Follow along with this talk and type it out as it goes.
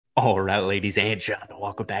All right, ladies and gentlemen,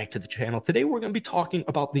 welcome back to the channel. Today, we're going to be talking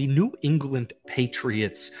about the New England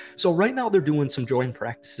Patriots. So right now, they're doing some joint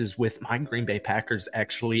practices with my Green Bay Packers,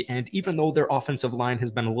 actually. And even though their offensive line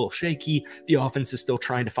has been a little shaky, the offense is still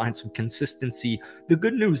trying to find some consistency. The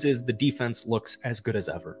good news is the defense looks as good as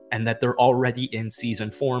ever, and that they're already in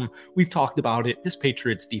season form. We've talked about it. This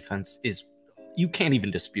Patriots defense is, you can't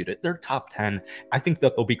even dispute it. They're top 10. I think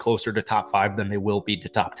that they'll be closer to top 5 than they will be to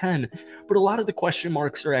top 10. But a lot of the question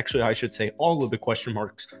marks, or actually I should say all of the question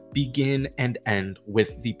marks, begin and end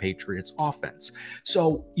with the Patriots offense.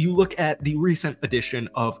 So you look at the recent addition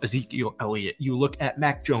of Ezekiel Elliott. You look at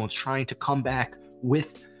Mac Jones trying to come back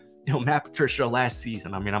with Matt Patricia last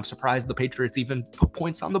season. I mean, I'm surprised the Patriots even put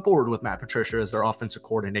points on the board with Matt Patricia as their offensive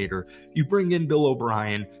coordinator. You bring in Bill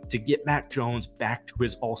O'Brien to get Mac Jones back to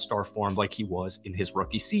his all-star form like he was in his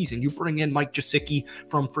rookie season. You bring in Mike Gesicki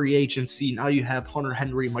from free agency. Now you have Hunter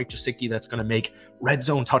Henry, Mike Gesicki, that's going to make red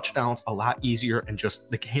zone touchdowns a lot easier and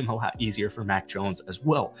just the game a lot easier for Mac Jones as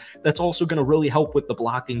well. That's also going to really help with the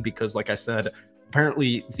blocking because, like I said,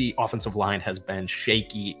 apparently, the offensive line has been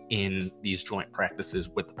shaky in these joint practices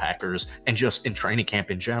with the Packers and just in training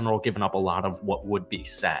camp in general, giving up a lot of what would be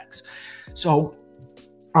sacks. So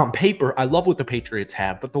on paper, I love what the Patriots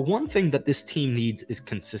have, but the one thing that this team needs is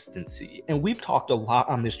consistency. And we've talked a lot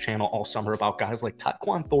on this channel all summer about guys like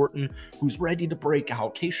Tyquan Thornton, who's ready to break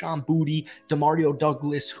out, Kayshon Boutte, Demario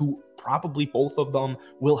Douglas, who probably both of them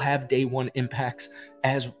will have day one impacts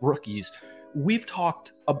as rookies. We've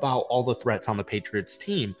talked about all the threats on the Patriots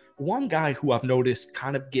team. One guy who I've noticed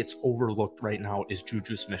kind of gets overlooked right now is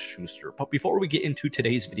Juju Smith-Schuster. But before we get into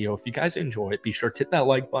today's video, if you guys enjoy it, be sure to hit that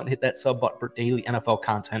like button, hit that sub button for daily NFL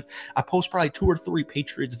content. I post probably 2 or 3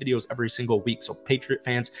 Patriots videos every single week. So Patriot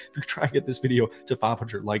fans, if you try to get this video to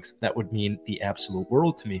 500 likes, that would mean the absolute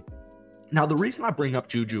world to me. Now, the reason I bring up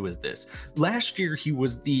Juju is this. Last year, he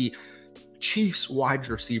was the Chiefs wide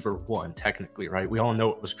receiver 1, technically, right? We all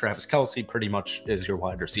know it was Travis Kelce pretty much is your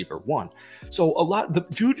wide receiver 1. So the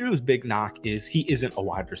Juju's big knock is he isn't a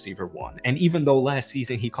wide receiver 1. And even though last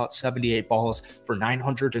season he caught 78 balls for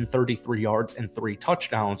 933 yards and 3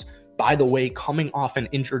 touchdowns, by the way, coming off an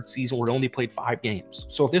injured season where he only played 5 games.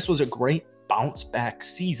 So this was a great bounce back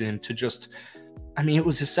season to just, I mean, it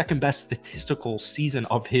was his second best statistical season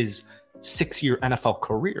of his 6-year NFL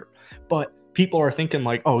career. But people are thinking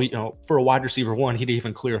like, oh, for a wide receiver 1, he'd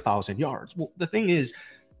even clear 1,000 yards. Well, the thing is,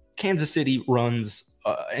 Kansas City runs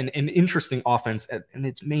an interesting offense, and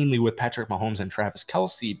it's mainly with Patrick Mahomes and Travis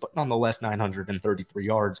Kelce, but nonetheless, 933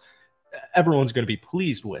 yards, everyone's going to be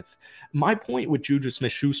pleased with. My point with Juju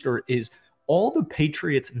Smith-Schuster is all the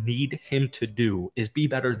Patriots need him to do is be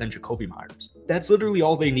better than Jakobi Meyers. That's literally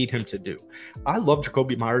all they need him to do. I love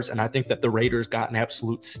Jakobi Meyers, and I think that the Raiders got an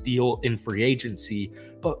absolute steal in free agency.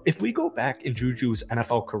 But if we go back in Juju's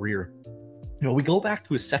NFL career, we go back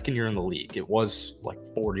to his second year in the league. It was like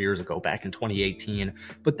 4 years ago, back in 2018.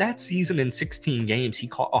 But that season in 16 games, he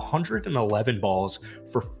caught 111 balls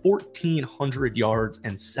for 1,400 yards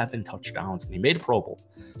and 7 touchdowns, and he made a Pro Bowl.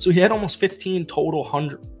 So he had almost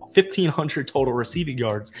 1,500 total receiving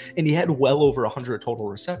yards, and he had well over 100 total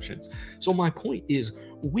receptions. So my point is,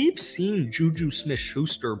 we've seen Juju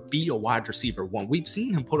Smith-Schuster be a wide receiver 1. We've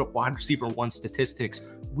seen him put up wide receiver 1 statistics.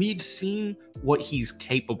 We've seen what he's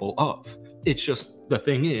capable of. It's just, the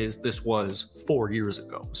thing is, this was 4 years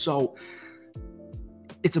ago. So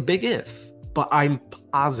it's a big if, but I'm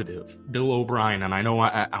positive Bill O'Brien, and I know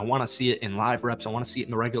I want to see it in live reps, I want to see it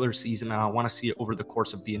in the regular season, and I want to see it over the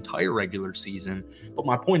course of the entire regular season. But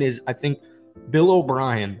my point is, I think Bill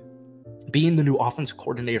O'Brien, being the new offensive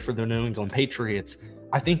coordinator for the New England Patriots,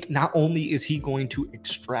 I think not only is he going to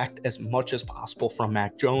extract as much as possible from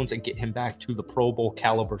Mac Jones and get him back to the Pro Bowl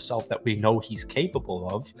caliber self that we know he's capable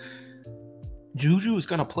of, Juju is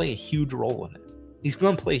going to play a huge role in it. He's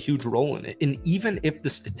going to play a huge role in it. And even if the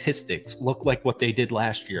statistics look like what they did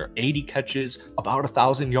last year, 80 catches, about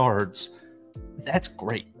 1,000 yards, that's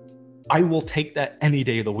great. I will take that any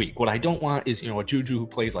day of the week. What I don't want is, a Juju who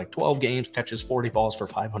plays like 12 games, catches 40 balls for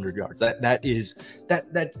 500 yards.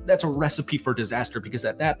 That's a recipe for disaster, because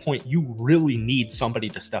at that point you really need somebody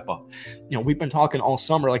to step up. We've been talking all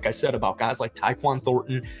summer, like I said, about guys like Tyquan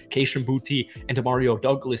Thornton, Kayshon Boutte, and Demario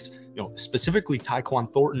Douglas. Specifically Tyquan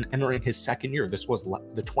Thornton entering his second year. This was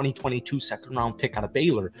the 2022 second-round pick out of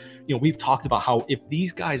Baylor. We've talked about how if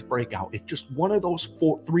these guys break out, if just one of those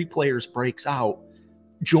 3 players breaks out,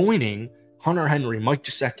 joining Hunter Henry, Mike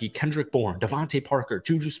Gesicki, Kendrick Bourne, Devontae Parker,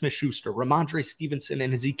 Juju Smith-Schuster, Ramondre Stevenson,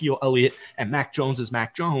 and Ezekiel Elliott, and Mac Jones is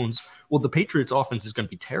Mac Jones, well, the Patriots offense is going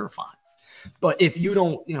to be terrifying. But if you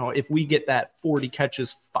don't, if we get that 40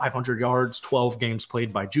 catches, 500 yards, 12 games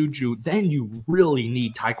played by Juju, then you really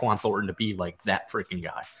need Tyquan Thornton to be like that freaking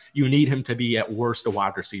guy. You need him to be at worst a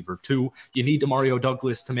wide receiver 2. You need Demario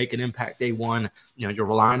Douglas to make an impact day 1. You're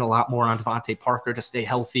relying a lot more on Devontae Parker to stay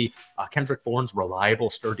healthy. Kendrick Bourne's reliable,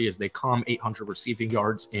 sturdy as they come, 800 receiving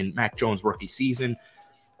yards in Mac Jones' rookie season.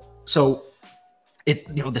 So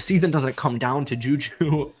the season doesn't come down to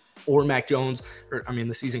Juju or Mac Jones.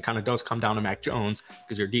 The season kind of does come down to Mac Jones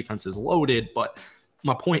because your defense is loaded. But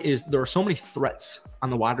my point is there are so many threats on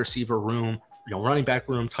the wide receiver room, running back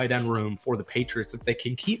room, tight end room for the Patriots. If they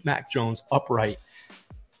can keep Mac Jones upright,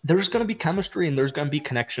 there's going to be chemistry and there's going to be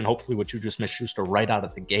connection, hopefully, with Juju Smith-Schuster right out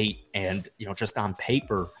of the gate. And, just on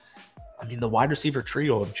paper, the wide receiver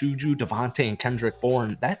trio of Juju, Devontae, and Kendrick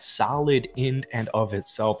Bourne, that's solid in and of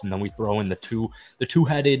itself. And then we throw in the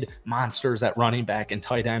two-headed monsters at running back and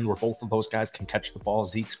tight end, where both of those guys can catch the ball.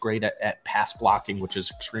 Zeke's great at pass blocking, which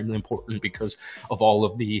is extremely important because of all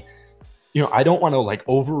of the, I don't want to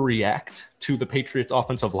overreact to the Patriots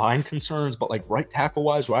offensive line concerns, but right tackle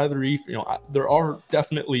wise, wide receiver, there are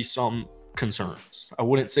definitely some concerns. I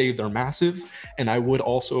wouldn't say they're massive, and I would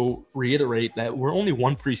also reiterate that we're only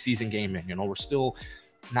one preseason game in. We're still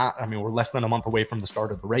not, we're less than a month away from the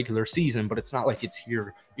start of the regular season, but it's not like it's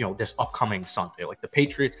here, this upcoming Sunday. Like the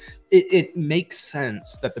Patriots, it makes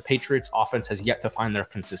sense that the Patriots offense has yet to find their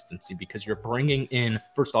consistency because you're bringing in,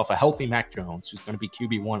 first off, a healthy Mac Jones, who's going to be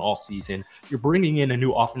QB1 all season. You're bringing in a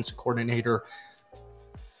new offensive coordinator,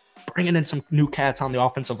 bringing in some new cats on the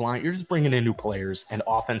offensive line. You're just bringing in new players, and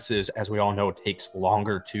offenses, as we all know, takes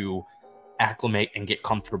longer to acclimate and get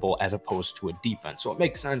comfortable as opposed to a defense. So it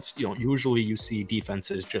makes sense. Usually you see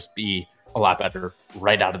defenses just be a lot better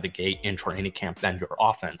right out of the gate in training camp than your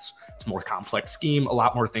offense. It's a more complex scheme, a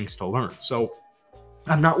lot more things to learn. So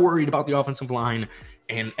I'm not worried about the offensive line.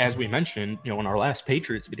 And as we mentioned, in our last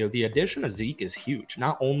Patriots video, the addition of Zeke is huge,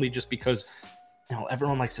 not only just because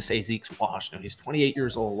everyone likes to say Zeke's washed. He's 28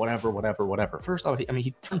 years old, whatever. First off,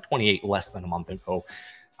 he turned 28 less than a month ago.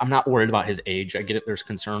 I'm not worried about his age. I get it. There's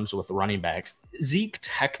concerns with the running backs. Zeke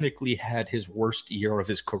technically had his worst year of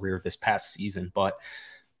his career this past season, but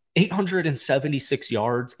 876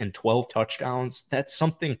 yards and 12 touchdowns, that's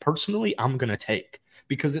something personally I'm going to take.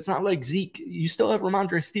 Because it's not like Zeke, you still have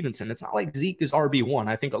Ramondre Stevenson. It's not like Zeke is RB1.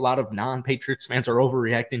 I think a lot of non-Patriots fans are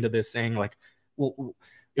overreacting to this, saying well,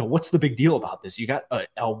 what's the big deal about this? You got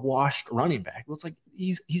a washed running back. Well, it's like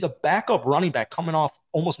he's a backup running back coming off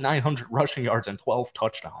almost 900 rushing yards and 12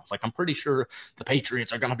 touchdowns. I'm pretty sure the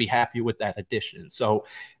Patriots are going to be happy with that addition. So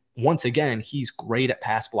once again, he's great at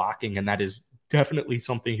pass blocking, and that is definitely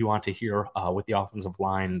something you want to hear with the offensive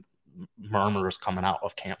line murmurs coming out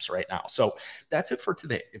of camps right now. So that's it for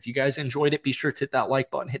today. If you guys enjoyed it, be sure to hit that like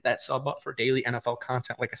button, hit that sub button for daily NFL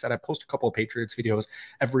content. Like I said, I post a couple of Patriots videos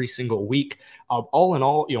every single week. All in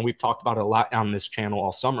all, we've talked about it a lot on this channel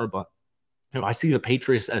all summer, but I see the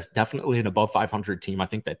Patriots as definitely an above 500 team. I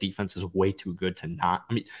think that defense is way too good to not.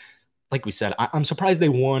 Like we said, I'm surprised they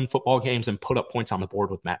won football games and put up points on the board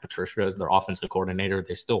with Matt Patricia as their offensive coordinator.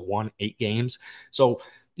 They still won 8 games. So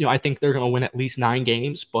I think they're going to win at least 9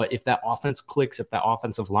 games, but if that offense clicks, if that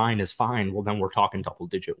offensive line is fine, well, then we're talking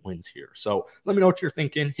double-digit wins here. So let me know what you're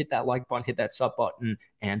thinking. Hit that like button, hit that sub button,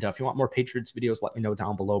 and if you want more Patriots videos, let me know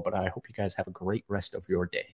down below, but I hope you guys have a great rest of your day.